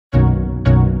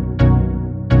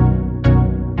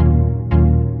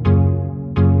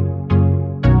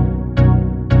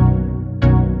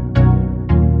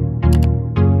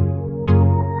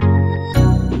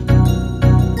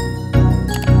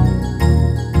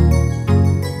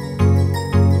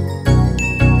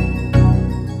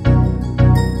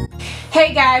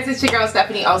it's your girl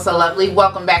Stephanieohsolovely.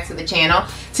 Welcome back to the channel.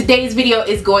 Today's video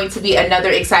is going to be another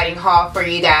exciting haul for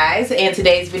you guys, and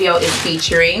today's video is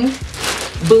featuring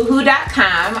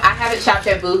Boohoo.com. I haven't shopped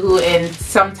at Boohoo in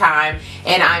some time,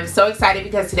 and I'm so excited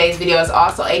because today's video is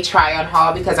also a try-on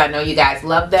haul because I know you guys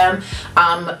love them.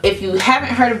 If you haven't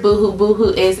heard of Boohoo,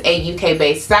 Boohoo is a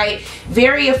UK-based site.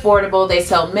 Very affordable. They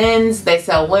sell men's, they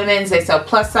sell women's, they sell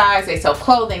plus size, they sell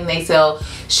clothing, they sell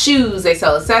shoes, they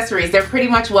sell accessories. They're pretty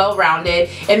much well-rounded,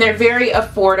 and they're very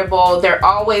affordable. They're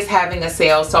always having a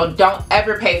sale, so don't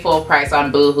ever pay full price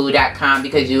on Boohoo.com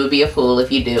because you would be a fool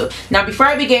if you do. Now, before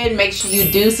I begin, make sure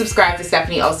you do subscribe to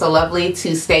Stephanieohsolovely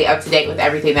to stay up to date with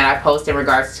everything that I post in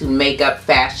regards to makeup,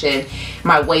 fashion,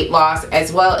 my weight loss,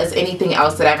 as well as anything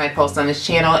else that I might post on this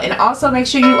channel. And also make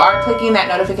sure you are clicking that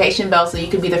notification bell so you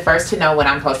can be the first to know when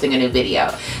I'm posting a new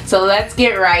video. So let's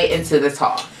get right into this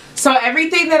haul. So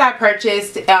everything that I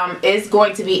purchased is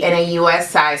going to be in a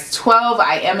US size 12.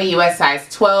 I am a US size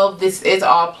 12. This is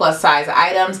all plus size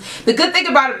items. The good thing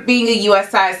about it being a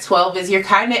US size 12 is you're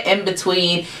kind of in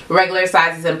between regular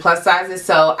sizes and plus sizes,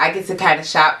 so I get to kind of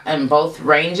shop in both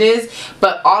ranges.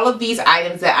 But all of these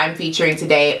items that I'm featuring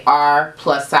today are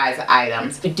plus size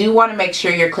items. You do want to make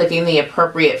sure you're clicking the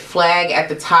appropriate flag at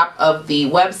the top of the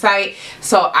website.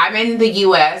 So I'm in the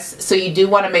US, so you do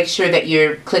want to make sure that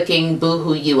you're clicking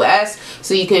Boohoo US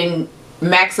so you can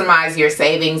maximize your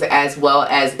savings, as well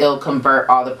as it'll convert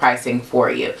all the pricing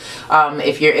for you.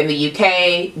 If you're in the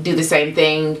UK, do the same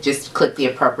thing, just click the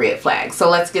appropriate flag. So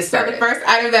let's get started. The first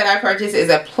item that I purchased is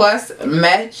a plus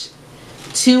mesh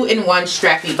 2-in-1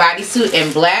 strappy bodysuit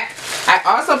in black. I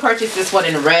also purchased this one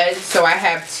in red, so I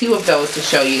have two of those to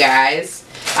show you guys.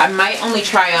 I might only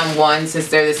try on one since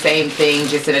they're the same thing,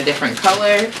 just in a different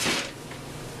color.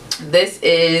 This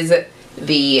is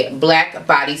the black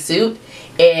bodysuit,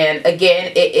 and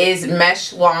again, it is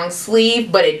mesh long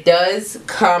sleeve, but it does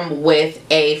come with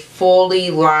a fully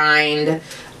lined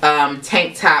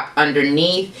tank top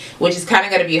underneath, which is kind of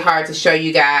going to be hard to show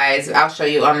you guys. I'll show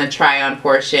you on the try on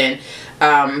portion,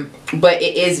 but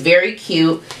it is very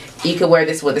cute. You can wear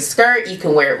this with a skirt, you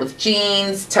can wear it with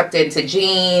jeans, tucked into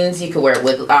jeans, you can wear it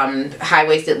with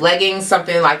high-waisted leggings,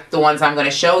 something like the ones I'm going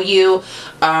to show you.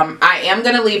 I am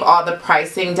going to leave all the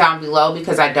pricing down below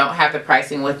because I don't have the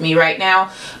pricing with me right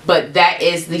now, but that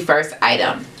is the first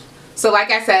item. So like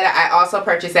I said, I also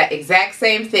purchased that exact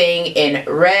same thing in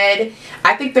red.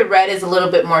 I think the red is a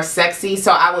little bit more sexy,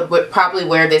 so I would probably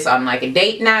wear this on like a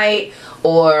date night,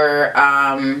 or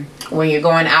when you're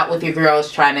going out with your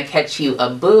girls trying to catch you a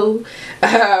boo.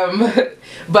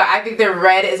 But I think the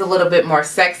red is a little bit more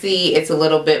sexy. It's a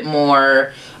little bit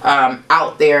more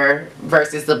out there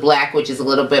versus the black, which is a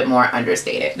little bit more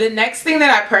understated. The next thing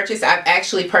that I purchased, I've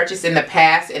actually purchased in the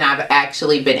past, and I've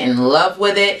actually been in love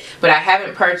with it, but I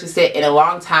haven't purchased it in a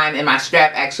long time, and my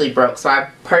strap actually broke, so I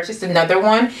purchased another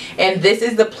one, and this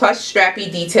is the plush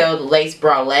strappy detailed lace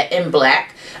bralette in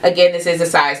black. Again, this is a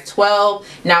size 12.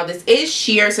 Now this is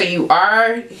sheer, so you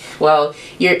are, well,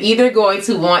 you're either going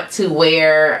to want to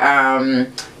wear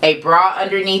a bra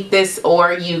underneath this,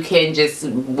 or you can just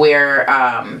wear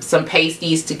some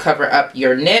pasties to cover up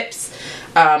your nips.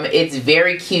 It's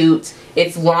very cute.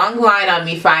 It's long line on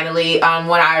me finally.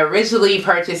 When I originally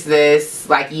purchased this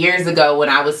like years ago when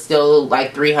I was still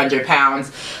like 300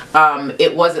 pounds,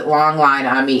 it wasn't long line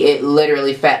on me. It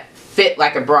literally fit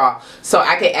like a bra, so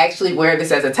I could actually wear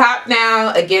this as a top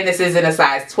now. Again, this is in a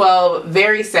size 12.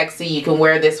 Very sexy. You can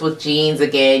wear this with jeans.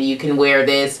 Again, you can wear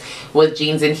this with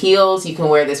jeans and heels. You can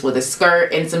wear this with a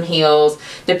skirt and some heels,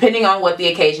 depending on what the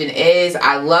occasion is.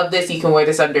 I love this. You can wear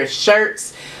this under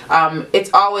shirts. It's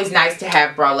always nice to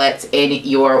have bralettes in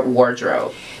your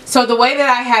wardrobe. So the way that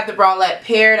I have the bralette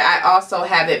paired, I also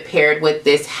have it paired with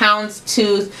this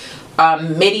houndstooth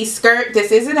midi skirt.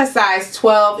 This isn't a size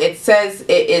 12. It says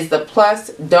it is the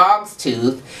plus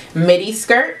Dogtooth midi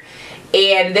skirt,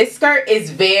 and this skirt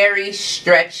is very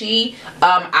stretchy.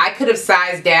 I could have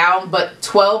sized down, but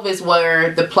 12 is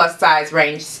where the plus size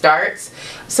range starts.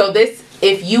 So this,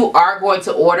 if you are going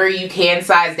to order, you can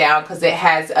size down because it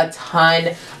has a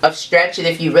ton of stretch, and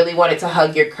if you really wanted to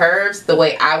hug your curves the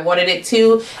way I wanted it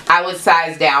to, I would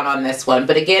size down on this one.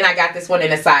 But again, I got this one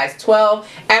in a size 12.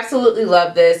 Absolutely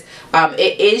love this.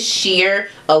 It is sheer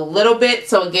a little bit,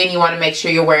 so again, you want to make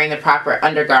sure you're wearing the proper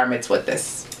undergarments with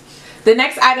this. The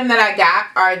next item that I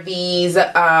got are these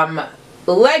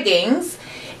leggings,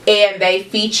 and they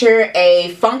feature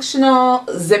a functional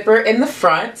zipper in the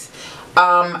front.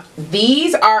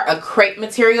 These are a crepe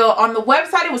material. On the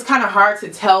website it was kind of hard to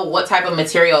tell what type of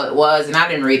material it was, and I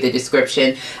didn't read the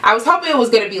description. I was hoping it was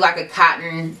going to be like a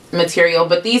cotton material,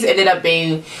 but these ended up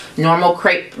being normal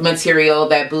crepe material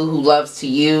that Boohoo loves to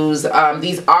use.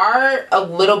 These are a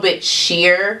little bit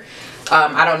sheer.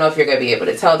 I don't know if you're going to be able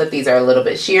to tell that these are a little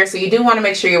bit sheer, so you do want to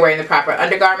make sure you're wearing the proper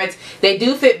undergarments. They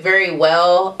do fit very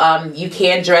well. You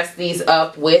can dress these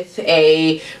up with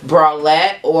a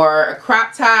bralette or a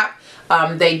crop top.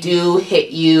 They do hit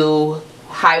you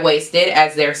high-waisted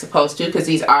as they're supposed to, because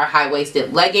these are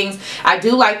high-waisted leggings. I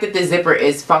do like that the zipper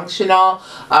is functional,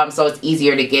 so it's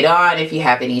easier to get on if you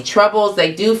have any troubles.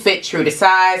 They do fit true to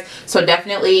size, so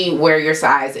definitely wear your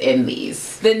size in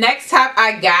these. The next top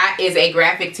I got is a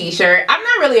graphic t-shirt. I'm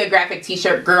not really a graphic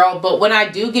t-shirt girl, but when I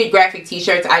do get graphic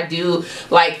t-shirts, I do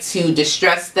like to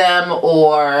distress them,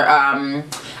 or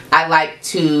I like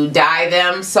to dye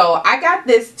them. So I got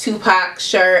this Tupac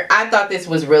shirt. I thought this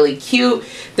was really cute.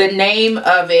 The name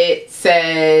of it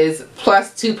says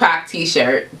Plus Tupac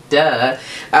t-shirt. Duh.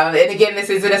 And again, this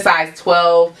is in a size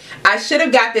 12. I should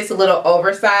have got this a little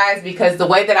oversized, because the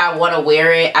way that I want to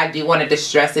wear it, I do want to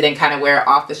distress it and kind of wear it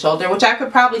off the shoulder, which I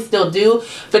could probably still do,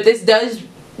 but this does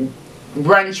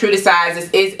run true to size. This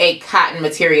is a cotton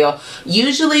material.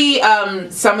 Usually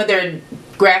some of their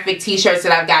graphic t-shirts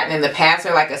that I've gotten in the past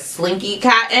are like a slinky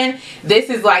cotton. This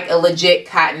is like a legit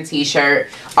cotton t-shirt.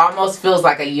 Almost feels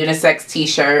like a unisex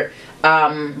t-shirt.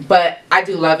 But I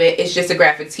do love it. It's just a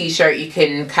graphic t-shirt. You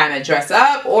can kind of dress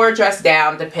up or dress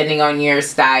down depending on your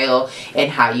style and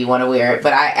how you want to wear it.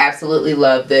 But I absolutely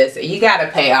love this. You gotta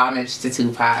pay homage to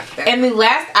Tupac. And the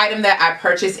last item that I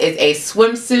purchased is a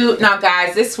swimsuit. Now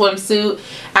guys, this swimsuit,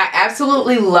 I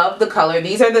absolutely love the color.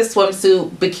 These are the swimsuit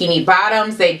bikini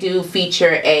bottoms. They do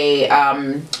feature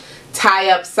a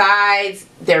tie-up sides.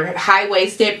 They're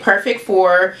high-waisted, perfect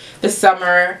for the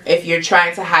summer if you're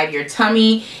trying to hide your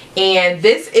tummy. And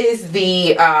this is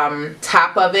the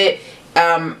top of it.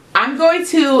 I'm going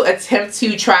to attempt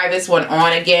to try this one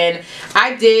on again.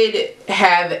 I did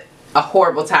have a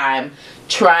horrible time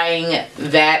trying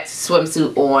that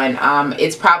swimsuit on.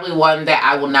 It's probably one that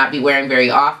I will not be wearing very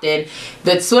often.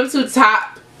 The swimsuit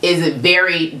top is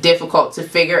very difficult to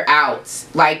figure out.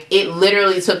 Like, it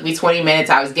literally took me 20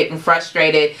 minutes. I was getting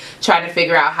frustrated trying to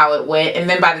figure out how it went, and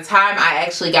then by the time I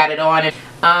actually got it on,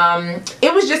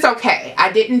 it was just okay.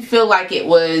 I didn't feel like it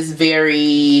was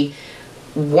very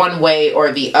one way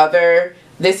or the other.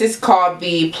 This is called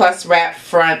the Plus Wrap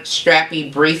Front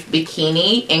Strappy Brief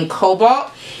Bikini in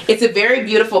Cobalt. It's a very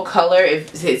beautiful color.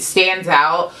 It stands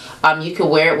out. You can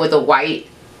wear it with a white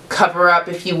cover up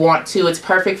if you want to. It's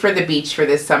perfect for the beach for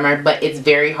this summer, but it's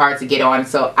very hard to get on.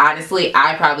 So honestly,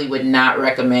 I probably would not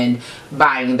recommend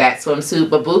buying that swimsuit,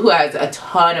 but Boohoo has a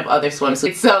ton of other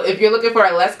swimsuits. So if you're looking for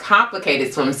a less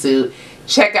complicated swimsuit,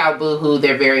 check out Boohoo.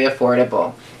 They're very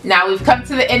affordable. Now we've come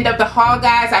to the end of the haul,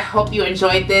 guys. I hope you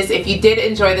enjoyed this. If you did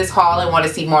enjoy this haul and want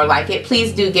to see more like it,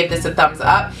 please do give this a thumbs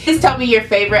up. Please tell me your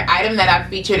favorite item that I've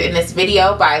featured in this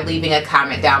video by leaving a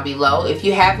comment down below. If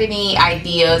you have any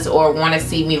ideas or want to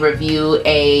see me review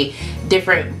a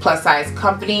different plus size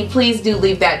company, please do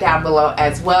leave that down below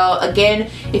as well. Again,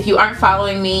 if you aren't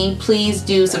following me, please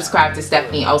do subscribe to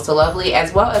Stephanieohsolovely,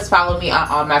 as well as follow me on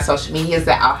all my social medias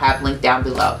that I'll have linked down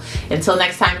below. Until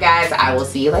next time, guys, I will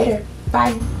see you later.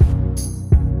 Bye.